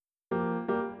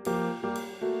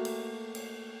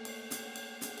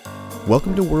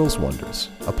Welcome to World's Wonders,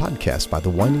 a podcast by the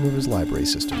Winding Rivers Library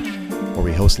System, where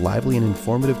we host lively and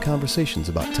informative conversations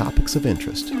about topics of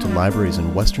interest to libraries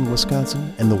in western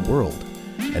Wisconsin and the world.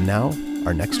 And now,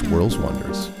 our next World's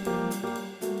Wonders.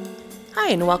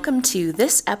 Hi, and welcome to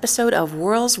this episode of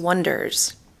World's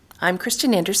Wonders. I'm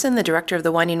Kristen Anderson, the director of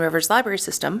the Winding Rivers Library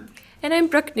System. And I'm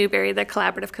Brooke Newberry, the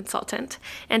collaborative consultant.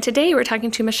 And today we're talking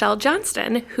to Michelle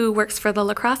Johnston, who works for the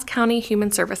La Crosse County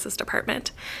Human Services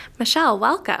Department. Michelle,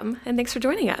 welcome, and thanks for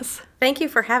joining us. Thank you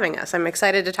for having us. I'm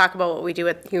excited to talk about what we do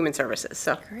at Human Services.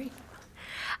 Great.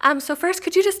 So first,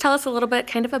 could you just tell us a little bit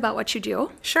kind of about what you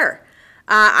do? Sure.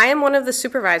 I am one of the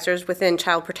supervisors within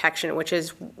Child Protection, which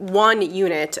is one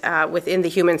unit within the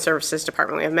Human Services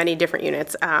Department. We have many different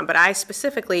units, but I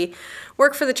specifically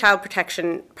work for the Child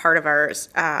Protection part of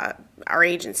our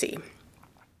agency.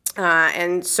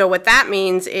 And so what that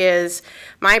means is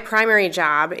my primary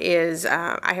job is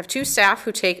I have two staff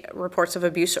who take reports of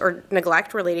abuse or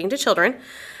neglect relating to children.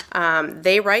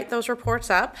 They write those reports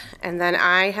up, and then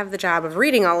I have the job of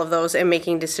reading all of those and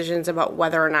making decisions about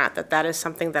whether or not that is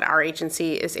something that our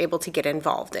agency is able to get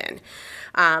involved in.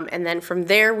 And then from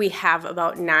there, we have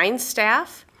about 9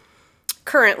 staff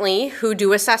currently who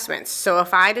do assessments. So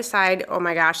if I decide, oh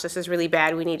my gosh, this is really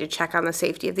bad, we need to check on the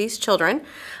safety of these children,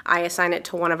 I assign it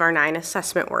to one of our 9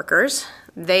 assessment workers.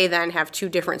 They then have 2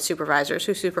 different supervisors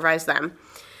who supervise them.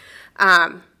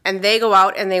 And they go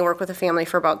out and they work with a family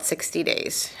for about 60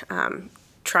 days,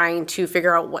 trying to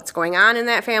figure out what's going on in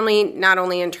that family, not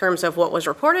only in terms of what was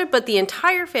reported, but the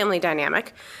entire family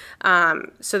dynamic,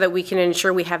 so that we can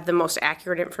ensure we have the most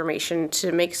accurate information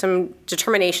to make some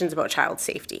determinations about child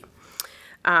safety.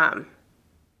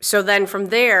 So then from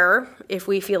there, if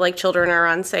we feel like children are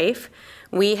unsafe,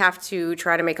 we have to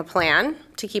try to make a plan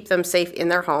to keep them safe in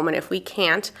their home. And if we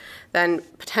can't, then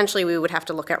potentially we would have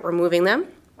to look at removing them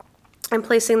and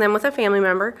placing them with a family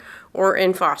member or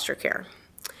in foster care.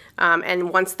 And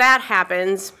once that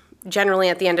happens, generally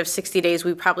at the end of 60 days,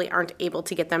 we probably aren't able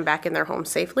to get them back in their home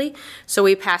safely. So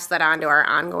we pass that on to our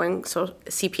ongoing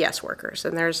CPS workers.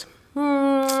 And there's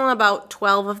about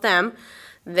 12 of them.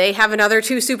 They have another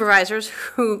 2 supervisors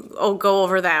who go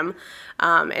over them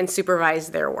and supervise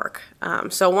their work.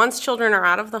 So once children are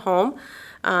out of the home,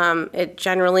 it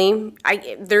generally,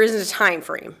 there isn't a time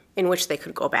frame in which they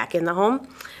could go back in the home,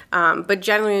 but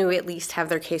generally we at least have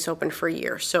their case open for a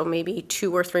year. So maybe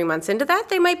 2 or 3 months into that,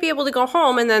 they might be able to go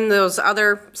home, and then those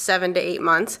other 7 to 8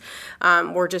 months,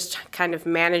 we're just kind of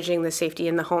managing the safety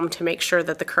in the home to make sure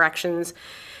that the corrections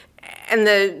and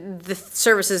the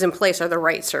services in place are the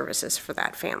right services for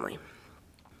that family.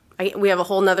 We have a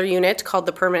whole nother unit called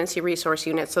the Permanency Resource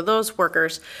Unit. So those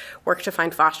workers work to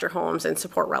find foster homes and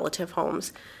support relative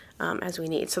homes as we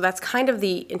need. So that's kind of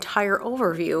the entire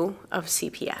overview of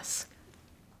CPS.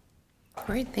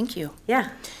 Great, thank you. Yeah.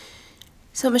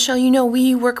 So Michelle,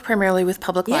 we work primarily with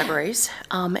public libraries,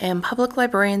 and public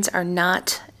librarians are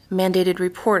not mandated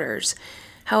reporters.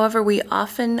 However, we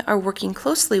often are working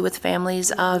closely with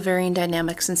families of varying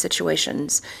dynamics and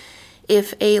situations.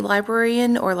 If a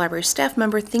librarian or library staff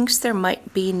member thinks there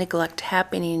might be neglect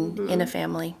happening in a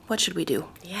family, what should we do?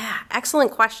 Yeah,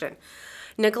 excellent question.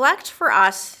 Neglect for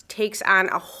us takes on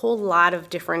a whole lot of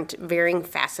different varying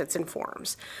facets and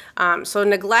forms. So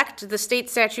neglect, the state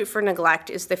statute for neglect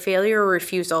is the failure or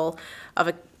refusal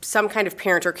of some kind of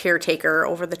parent or caretaker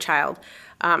over the child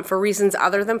for reasons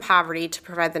other than poverty to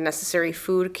provide the necessary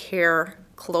food, care,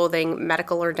 clothing,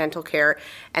 medical or dental care,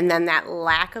 and then that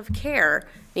lack of care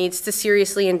needs to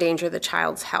seriously endanger the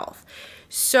child's health.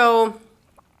 So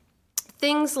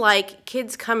things like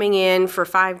kids coming in for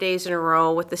 5 days in a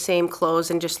row with the same clothes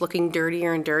and just looking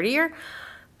dirtier and dirtier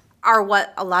are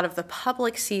what a lot of the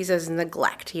public sees as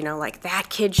neglect. Like that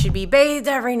kid should be bathed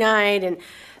every night and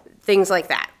things like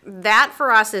that. That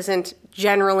for us isn't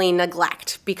generally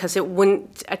neglect, because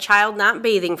a child not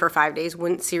bathing for 5 days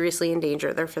wouldn't seriously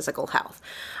endanger their physical health.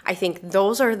 I think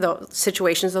those are the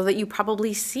situations, though, that you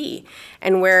probably see,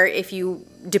 and where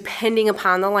depending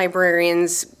upon the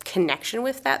librarian's connection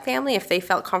with that family, if they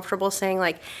felt comfortable saying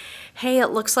like, hey, it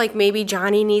looks like maybe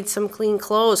Johnny needs some clean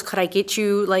clothes, could I get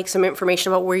you like some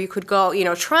information about where you could go,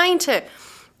 trying to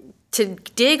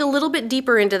dig a little bit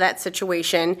deeper into that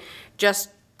situation, just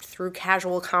through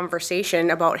casual conversation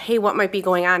about, hey, what might be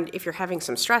going on? If you're having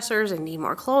some stressors and need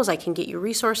more clothes, I can get you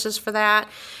resources for that.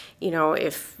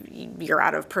 If you're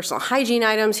out of personal hygiene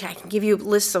items, I can give you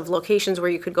lists of locations where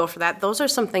you could go for that. Those are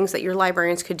some things that your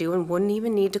librarians could do and wouldn't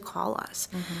even need to call us.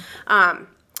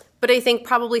 But I think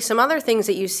probably some other things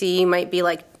that you see might be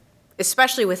like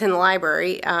especially within the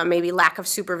library, maybe lack of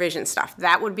supervision stuff.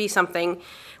 That would be something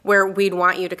where we'd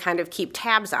want you to kind of keep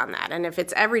tabs on that. And if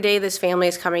it's every day this family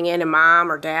is coming in and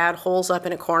mom or dad holes up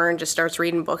in a corner and just starts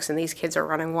reading books and these kids are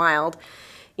running wild,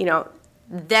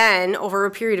 then over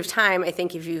a period of time, I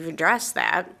think if you've addressed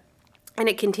that, and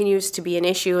it continues to be an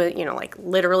issue, like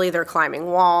literally they're climbing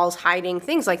walls, hiding,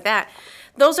 things like that,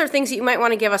 those are things that you might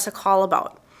want to give us a call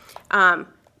about.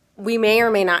 We may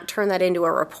or may not turn that into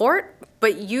a report,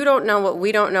 but you don't know what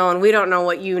we don't know, and we don't know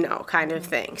what you know, kind of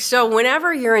thing. So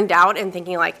whenever you're in doubt and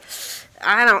thinking like,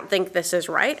 I don't think this is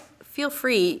right, feel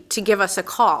free to give us a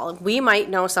call. We might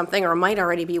know something or might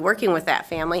already be working with that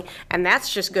family, and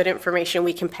that's just good information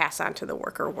we can pass on to the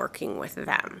worker working with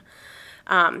them.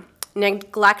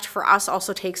 Neglect for us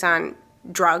also takes on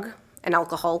drug and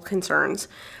alcohol concerns.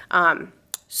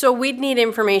 So we'd need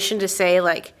information to say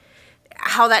like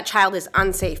how that child is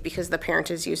unsafe because the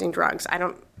parent is using drugs.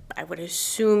 I would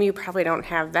assume you probably don't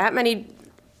have that many.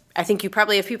 I think you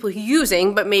probably have people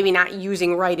using, but maybe not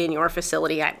using right in your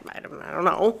facility. I don't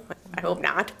know. I hope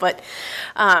not. But,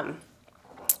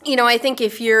 I think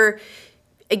if you're,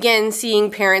 again,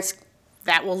 seeing parents,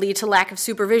 that will lead to lack of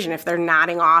supervision if they're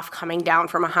nodding off, coming down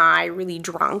from a high, really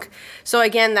drunk. So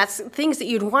again, that's things that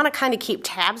you'd want to kind of keep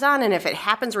tabs on. And if it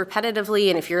happens repetitively,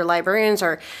 and if your librarians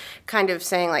are kind of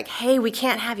saying like, hey, we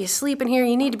can't have you sleep in here,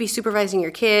 you need to be supervising your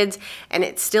kids, and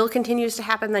it still continues to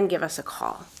happen, then give us a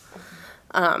call.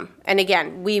 And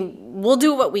again, we'll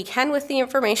do what we can with the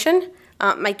information.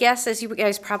 My guess is you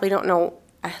guys probably don't know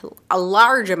a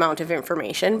large amount of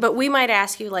information, but we might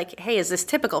ask you like, hey, is this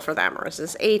typical for them or is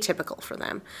this atypical for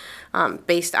them,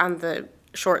 based on the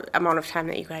short amount of time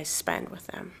that you guys spend with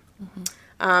them.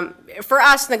 For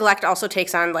us, neglect also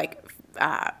takes on like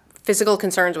physical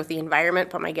concerns with the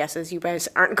environment, but my guess is you guys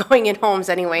aren't going in homes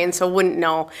anyway, and so wouldn't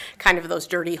know kind of those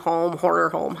dirty hoarder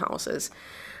home houses.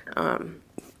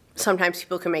 Sometimes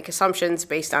people can make assumptions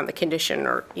based on the condition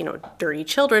or, dirty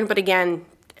children, but again,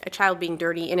 a child being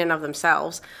dirty in and of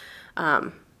themselves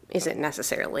isn't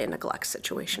necessarily a neglect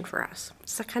situation for us.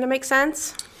 Does that kind of make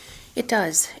sense? It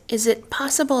does. Is it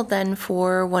possible then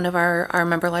for one of our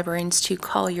member librarians to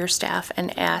call your staff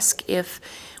and ask if,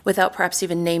 without perhaps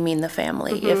even naming the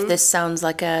family, if this sounds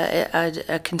like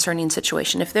a concerning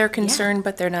situation? If they're concerned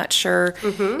but they're not sure,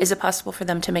 is it possible for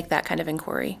them to make that kind of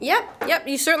inquiry? Yep.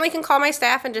 You certainly can call my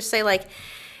staff and just say like,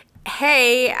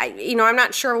 hey, I'm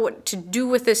not sure what to do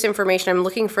with this information. I'm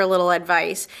looking for a little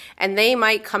advice. And they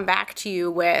might come back to you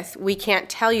with, we can't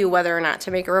tell you whether or not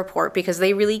to make a report because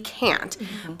they really can't.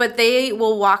 But they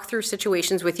will walk through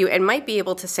situations with you and might be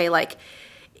able to say like,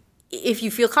 if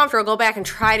you feel comfortable, go back and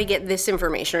try to get this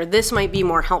information, or this might be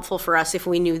more helpful for us if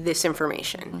we knew this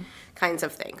information, kinds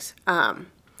of things.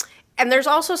 And there's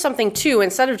also something too,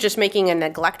 instead of just making a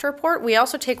neglect report, we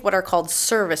also take what are called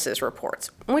services reports,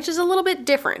 which is a little bit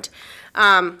different.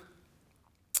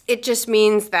 It just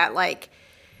means that like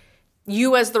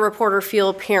you as the reporter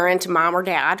feel parent, mom or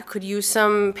dad, could use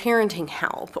some parenting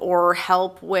help or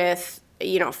help with,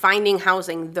 finding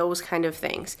housing, those kind of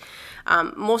things.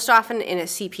 Most often in a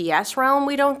CPS realm,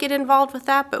 we don't get involved with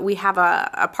that, but we have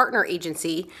a partner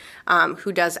agency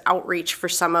who does outreach for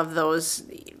some of those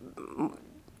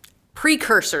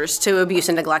precursors to abuse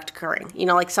and neglect occurring,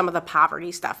 like some of the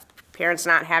poverty stuff, parents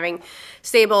not having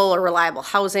stable or reliable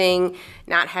housing,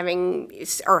 not having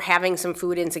or having some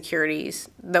food insecurities,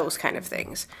 those kind of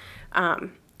things.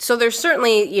 So there's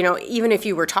certainly, even if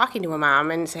you were talking to a mom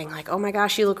and saying like, oh my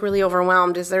gosh, you look really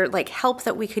overwhelmed, is there like help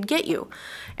that we could get you?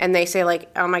 And they say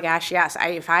like, oh my gosh, yes,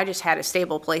 if I just had a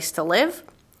stable place to live,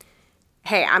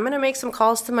 hey, I'm going to make some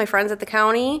calls to my friends at the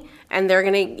county and they're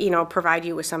going to, provide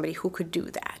you with somebody who could do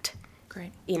that.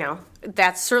 Great.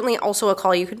 That's certainly also a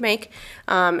call you could make,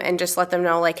 and just let them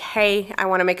know like, hey, I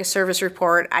want to make a service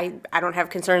report. I don't have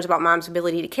concerns about mom's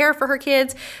ability to care for her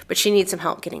kids, but she needs some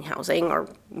help getting housing or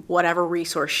whatever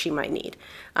resource she might need.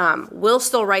 We'll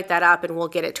still write that up and we'll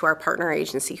get it to our partner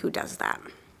agency who does that.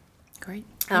 Great.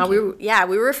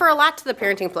 We refer a lot to the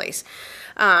Parenting Place.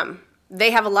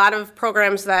 They have a lot of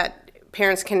programs that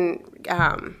parents can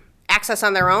access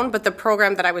on their own, but the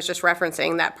program that I was just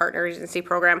referencing, that partner agency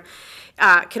program,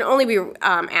 can only be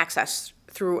accessed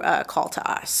through a call to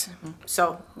us.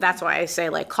 So that's why I say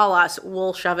like, call us,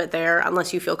 we'll shove it there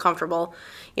unless you feel comfortable,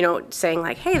 saying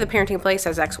like, hey, the Parenting Place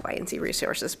has X, Y, and Z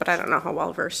resources, but I don't know how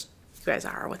well versed you guys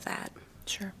are with that.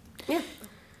 Sure. Yeah.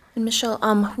 And Michelle,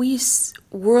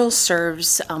 WORLS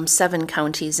serves 7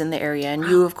 counties in the area, and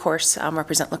you, of course,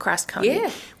 represent La Crosse County. Yeah.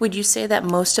 Would you say that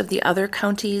most of the other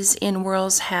counties in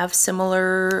WORLS have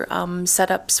similar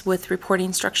setups with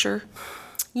reporting structure?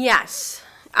 Yes.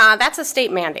 That's a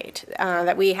state mandate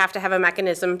that we have to have a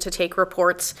mechanism to take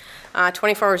reports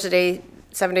 24 hours a day,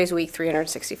 7 days a week,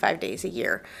 365 days a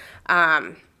year.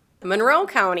 Monroe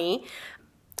County,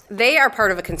 they are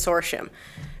part of a consortium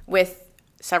with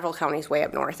several counties way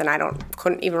up north, and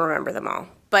couldn't even remember them all.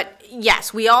 But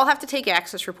yes, we all have to take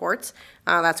access reports.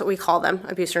 That's what we call them.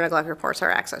 Abuse or neglect reports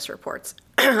are access reports.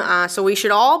 So we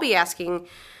should all be asking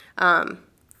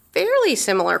fairly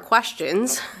similar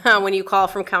questions when you call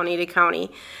from county to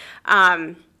county.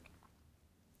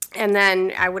 And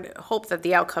then I would hope that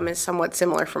the outcome is somewhat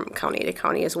similar from county to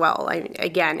county as well.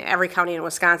 Again, every county in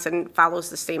Wisconsin follows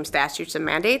the same statutes and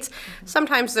mandates.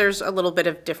 Sometimes there's a little bit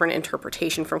of different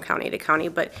interpretation from county to county,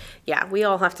 but yeah, we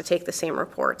all have to take the same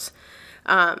reports.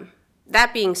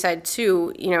 That being said,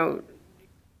 too,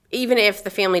 even if the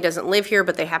family doesn't live here,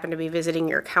 but they happen to be visiting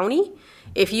your county,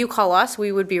 if you call us,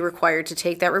 we would be required to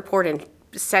take that report and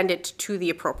send it to the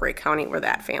appropriate county where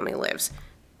that family lives.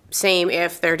 Same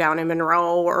if they're down in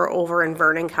Monroe or over in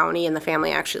Vernon County and the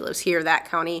family actually lives here, that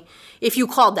county. If you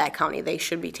called that county, they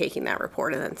should be taking that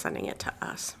report and then sending it to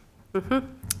us. Great.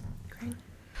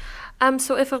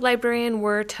 So if a librarian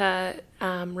were to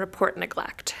report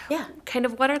neglect, kind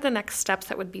of what are the next steps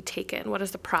that would be taken? What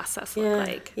does the process look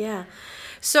like? Yeah.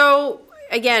 So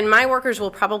again, my workers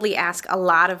will probably ask a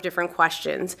lot of different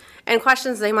questions, and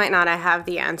questions they might not have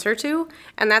the answer to,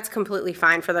 and that's completely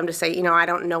fine for them to say, I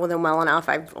don't know them well enough,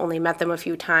 I've only met them a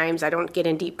few times, I don't get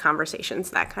in deep conversations,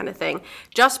 that kind of thing.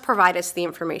 Just provide us the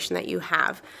information that you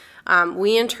have.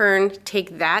 We in turn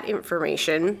take that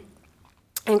information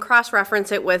and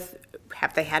cross-reference it with,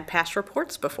 have they had past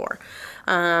reports before?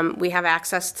 We have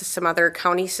access to some other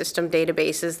county system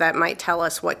databases that might tell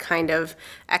us what kind of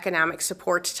economic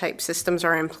support type systems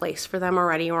are in place for them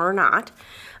already or not.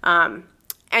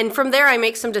 And from there, I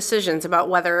make some decisions about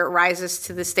whether it rises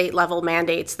to the state level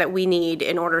mandates that we need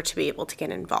in order to be able to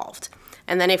get involved.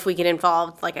 And then if we get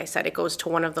involved, like I said, it goes to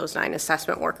one of those 9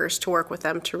 assessment workers to work with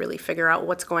them to really figure out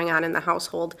what's going on in the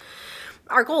household.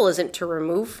 Our goal isn't to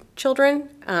remove children.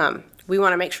 We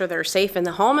want to make sure they're safe in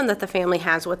the home and that the family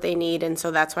has what they need, and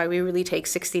so that's why we really take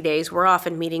 60 days. We're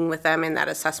often meeting with them in that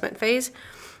assessment phase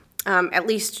at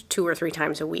least 2 or 3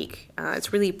 times a week.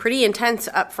 It's really pretty intense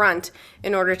up front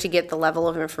in order to get the level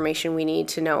of information we need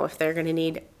to know if they're going to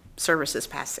need services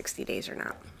past 60 days or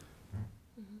not.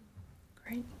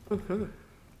 Great.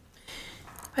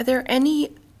 Are there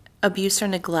any abuse or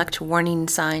neglect warning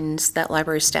signs that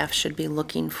library staff should be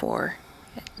looking for?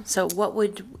 So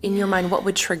in your mind, what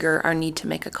would trigger our need to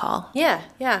make a call?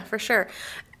 Yeah, for sure.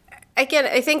 Again,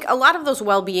 I think a lot of those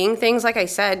well-being things, like I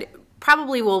said,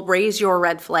 probably will raise your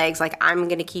red flags, like I'm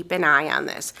going to keep an eye on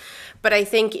this. But I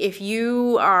think if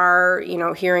you are,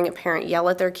 hearing a parent yell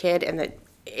at their kid and that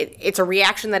it's a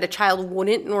reaction that a child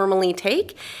wouldn't normally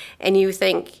take, and you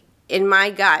think, in my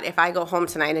gut, if I go home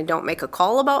tonight and don't make a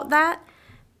call about that,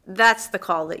 that's the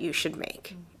call that you should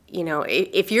make.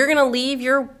 If you're going to leave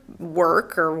your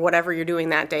work or whatever you're doing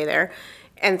that day there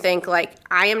and think like,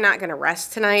 I am not going to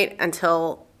rest tonight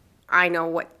until I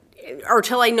know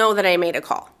till I know that I made a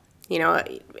call.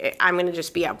 I'm going to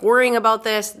just be up worrying about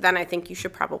this, then I think you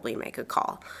should probably make a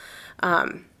call.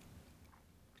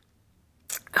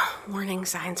 Warning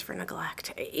signs for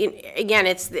neglect. Again,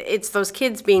 it's those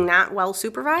kids being not well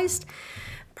supervised,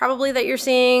 probably, that you're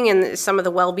seeing, and some of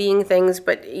the well-being things,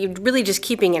 but you're really just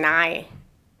keeping an eye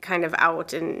kind of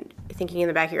out and thinking in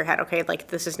the back of your head, okay, like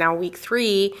this is now week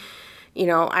 3,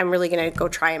 I'm really going to go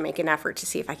try and make an effort to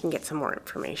see if I can get some more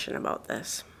information about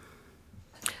this.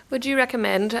 Would you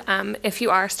recommend, if you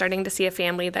are starting to see a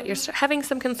family that you're having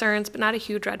some concerns, but not a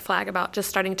huge red flag about, just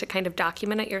starting to kind of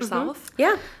document it yourself?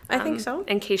 Yeah, I think so.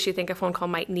 In case you think a phone call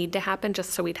might need to happen,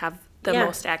 just so we'd have the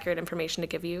most accurate information to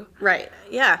give you. Right,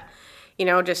 yeah.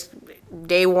 Just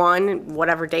day 1,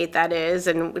 whatever date that is,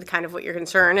 and kind of what your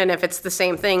concern. And if it's the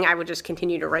same thing, I would just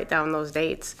continue to write down those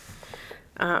dates.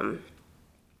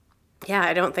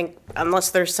 I don't think,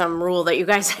 unless there's some rule that you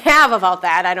guys have about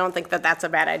that, I don't think that that's a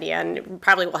bad idea, and it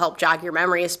probably will help jog your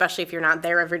memory, especially if you're not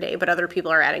there every day, but other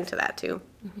people are adding to that too.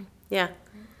 Yeah.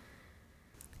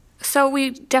 So we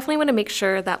definitely want to make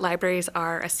sure that libraries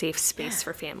are a safe space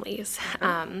for families,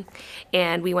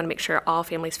 and we want to make sure all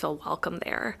families feel welcome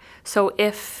there. So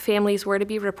if families were to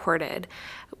be reported,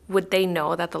 would they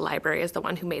know that the library is the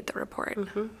one who made the report?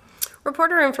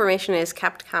 Reporter information is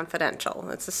kept confidential.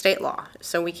 It's a state law,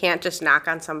 so we can't just knock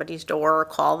on somebody's door or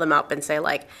call them up and say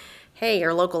like, hey,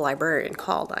 your local librarian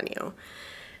called on you.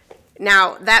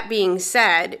 Now, that being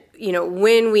said,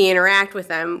 when we interact with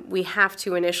them, we have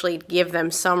to initially give them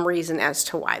some reason as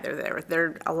to why they're there.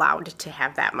 They're allowed to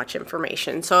have that much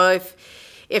information. So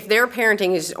if their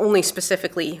parenting is only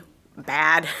specifically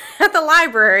bad at the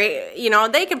library,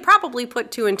 they could probably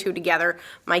put 2 and 2 together.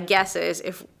 My guess is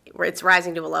if it's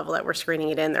rising to a level that we're screening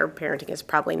it in, their parenting is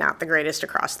probably not the greatest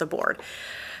across the board.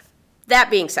 That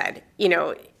being said,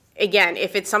 again,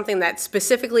 if it's something that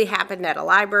specifically happened at a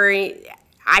library,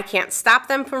 I can't stop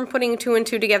them from putting 2 and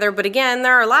 2 together. But again,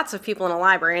 there are lots of people in a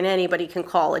library, and anybody can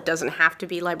call. It doesn't have to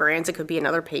be librarians. It could be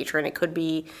another patron. It could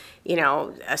be,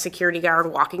 a security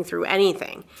guard walking through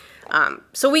anything.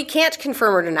 So we can't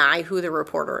confirm or deny who the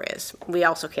reporter is. We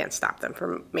also can't stop them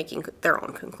from making their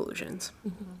own conclusions.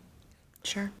 Mm-hmm.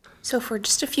 Sure. So for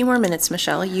just a few more minutes,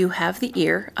 Michelle, you have the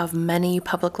ear of many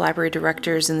public library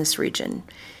directors in this region.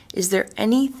 Is there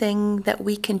anything that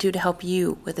we can do to help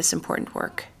you with this important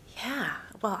work? Yeah,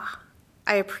 well,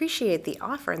 I appreciate the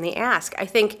offer and the ask. I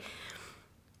think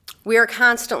we are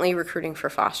constantly recruiting for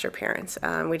foster parents.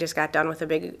 We just got done with a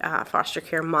big foster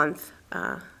care month.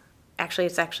 Actually,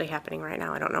 it's actually happening right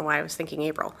now. I don't know why I was thinking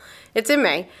April. It's in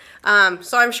May.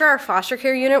 So I'm sure our foster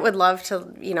care unit would love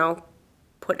to,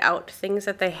 put out things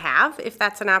that they have if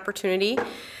that's an opportunity.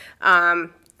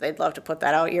 They'd love to put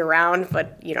that out year round,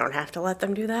 but you don't have to let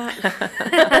them do that.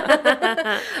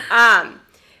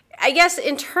 I guess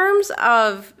in terms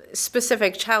of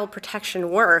specific child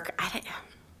protection work, I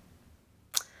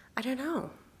don't know.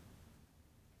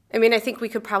 I mean, I think we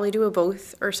could probably do a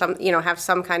both or have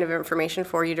some kind of information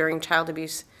for you during Child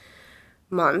Abuse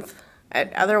Month.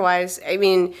 Otherwise, I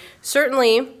mean,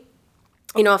 certainly,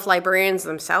 if librarians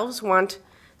themselves want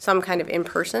some kind of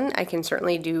in-person, I can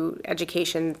certainly do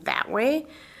education that way.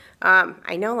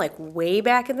 I know, way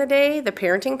back in the day, the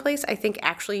parenting place, I think,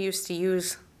 actually used to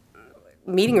use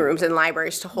meeting rooms in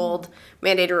libraries to hold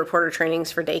mandated reporter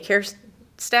trainings for daycare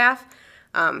staff.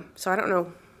 So I don't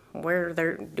know where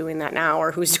they're doing that now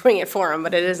or who's doing it for them,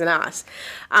 but it isn't us.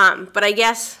 But I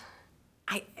guess,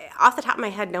 off the top of my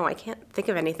head, no, I can't think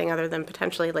of anything other than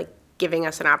potentially giving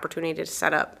us an opportunity to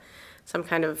set up some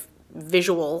kind of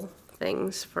visual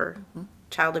things for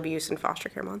Child Abuse and Foster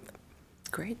Care Month.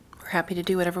 Great. We're happy to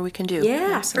do whatever we can do.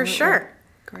 Yeah, absolutely. For sure.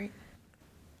 Great.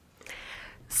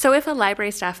 So if a library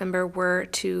staff member were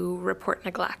to report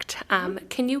neglect,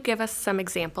 can you give us some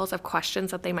examples of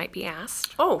questions that they might be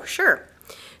asked? Oh, sure.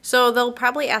 So they'll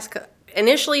probably ask,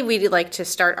 initially we'd like to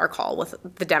start our call with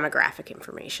the demographic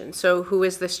information. So who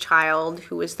is this child?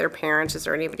 Who is their parents? Is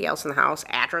there anybody else in the house?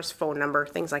 Address, phone number,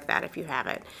 things like that if you have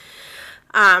it.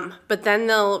 But then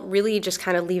they'll really just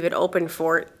kind of leave it open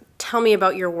for, tell me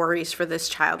about your worries for this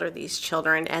child or these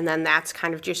children. And then that's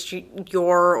kind of just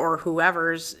your or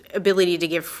whoever's ability to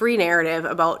give free narrative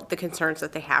about the concerns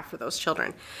that they have for those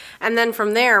children. And then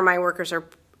from there, my workers are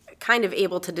kind of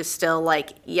able to distill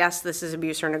yes, this is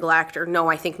abuse or neglect, or no,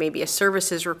 I think maybe a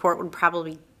services report would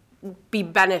probably be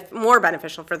more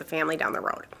beneficial for the family down the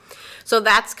road. So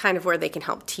that's kind of where they can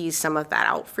help tease some of that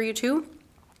out for you too.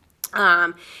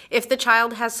 If the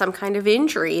child has some kind of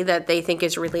injury that they think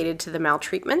is related to the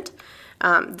maltreatment,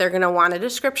 they're going to want a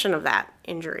description of that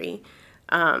injury.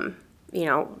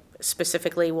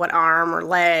 Specifically what arm or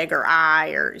leg or eye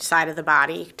or side of the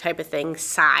body type of thing,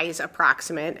 size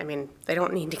approximate. I mean, they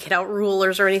don't need to get out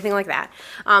rulers or anything like that.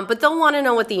 But they'll want to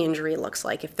know what the injury looks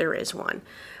like if there is one.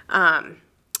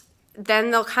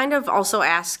 Then they'll kind of also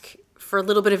ask for a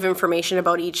little bit of information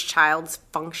about each child's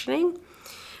functioning.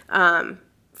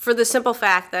 For the simple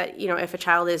fact that, if a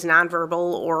child is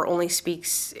nonverbal or only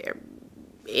speaks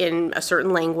in a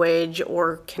certain language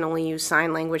or can only use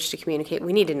sign language to communicate,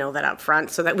 we need to know that up front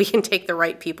so that we can take the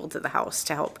right people to the house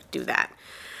to help do that.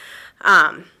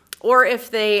 Or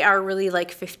if they are really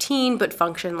 15 but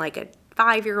function like a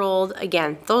 5-year-old,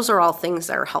 again, those are all things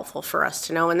that are helpful for us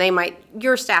to know. And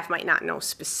your staff might not know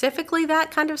specifically that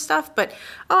kind of stuff, but,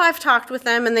 I've talked with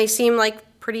them and they seem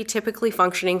pretty typically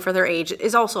functioning for their age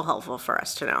is also helpful for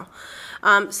us to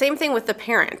know. Same thing with the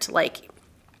parent.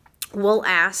 We'll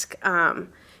ask,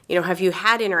 have you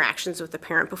had interactions with the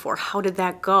parent before? How did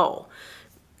that go?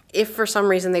 If for some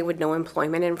reason they would know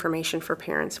employment information for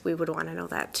parents, we would want to know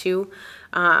that too.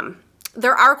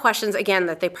 There are questions, again,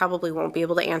 that they probably won't be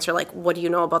able to answer, what do you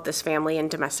know about this family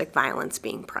and domestic violence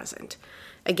being present?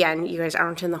 Again, you guys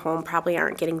aren't in the home, probably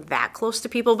aren't getting that close to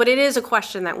people, but it is a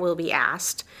question that will be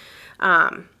asked.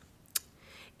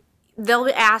 They'll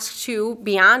be asked too,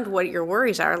 beyond what your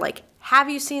worries are, have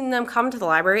you seen them come to the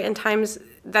library in times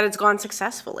that it's gone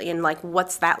successfully? And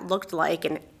what's that looked like?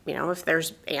 And, if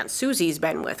there's Aunt Susie's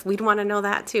been with, we'd want to know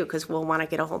that too, because we'll want to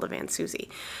get a hold of Aunt Susie.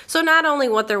 So not only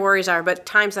what their worries are, but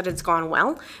times that it's gone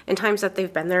well and times that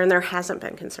they've been there and there hasn't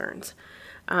been concerns.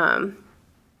 I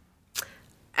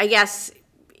guess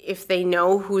if they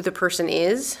know who the person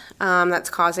is that's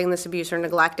causing this abuse or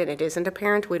neglect and it isn't a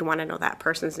parent, we'd want to know that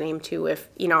person's name too. If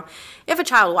a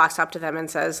child walks up to them and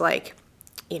says, like,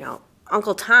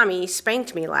 Uncle Tommy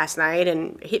spanked me last night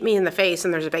and hit me in the face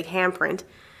and there's a big handprint,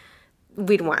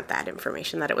 we'd want that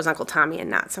information, that it was Uncle Tommy and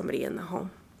not somebody in the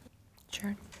home.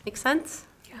 Sure. Make sense?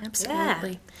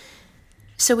 Absolutely.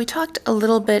 So we talked a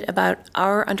little bit about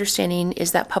our understanding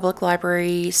is that public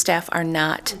library staff are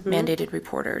not mandated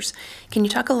reporters. Can you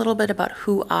talk a little bit about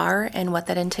who are and what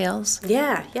that entails?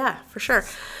 Yeah, for sure.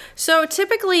 So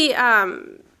typically,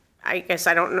 I guess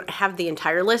I don't have the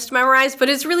entire list memorized, but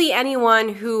it's really anyone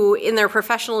who in their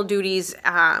professional duties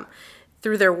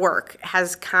through their work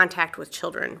has contact with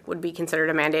children would be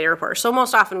considered a mandated reporter. So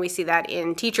most often we see that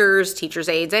in teachers, teachers'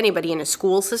 aides, anybody in a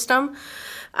school system,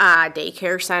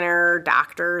 daycare center,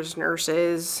 doctors,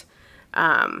 nurses,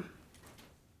 law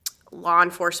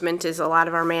enforcement is a lot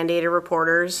of our mandated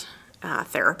reporters,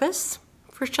 therapists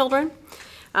for children.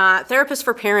 Therapists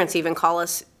for parents even call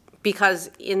us because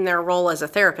in their role as a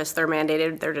therapist, they're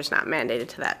mandated, they're just not mandated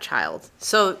to that child.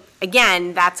 So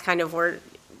again, that's kind of where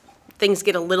things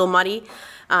get a little muddy.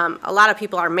 A lot of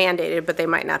people are mandated, but they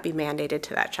might not be mandated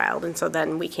to that child, and so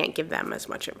then we can't give them as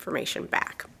much information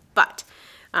back. But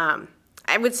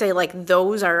I would say like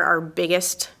those are our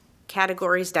biggest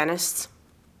categories. Dentists,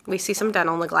 we see some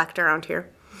dental neglect around here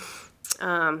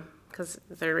because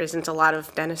there isn't a lot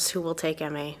of dentists who will take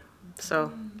MA,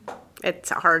 so it's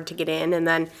hard to get in. And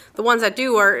then the ones that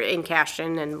do are in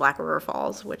Cashton and Black River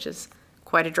Falls, which is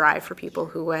quite a drive for people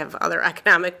who have other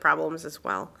economic problems as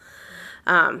well.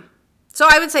 So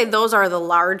I would say those are the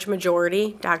large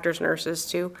majority, doctors, nurses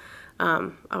too,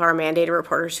 of our mandated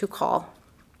reporters who call.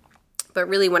 But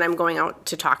really when I'm going out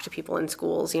to talk to people in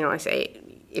schools, I say,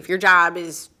 if your job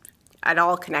is at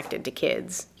all connected to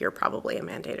kids, you're probably a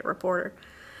mandated reporter.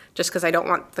 Just because I don't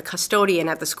want the custodian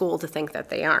at the school to think that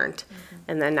they aren't,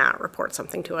 and then not report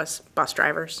something to us bus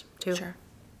drivers too. Sure.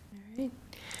 All right.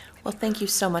 Well, thank you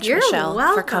so much, You're Michelle,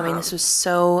 for coming. welcome. This was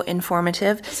so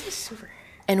informative. This is super.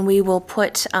 And we will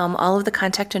put all of the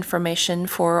contact information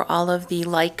for all of the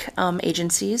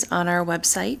agencies on our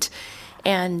website.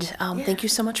 And thank you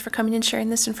so much for coming and sharing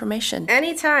this information.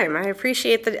 Anytime. I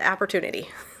appreciate the opportunity.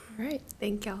 All right.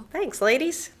 Thank y'all. Thanks,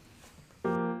 ladies.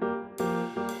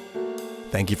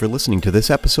 Thank you for listening to this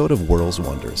episode of World's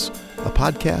Wonders, a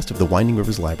podcast of the Winding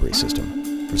Rivers Library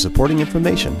System. For supporting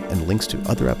information and links to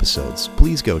other episodes,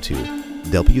 please go to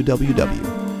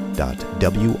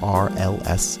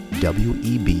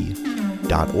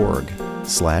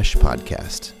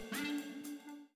www.wrlsweb.org/podcast.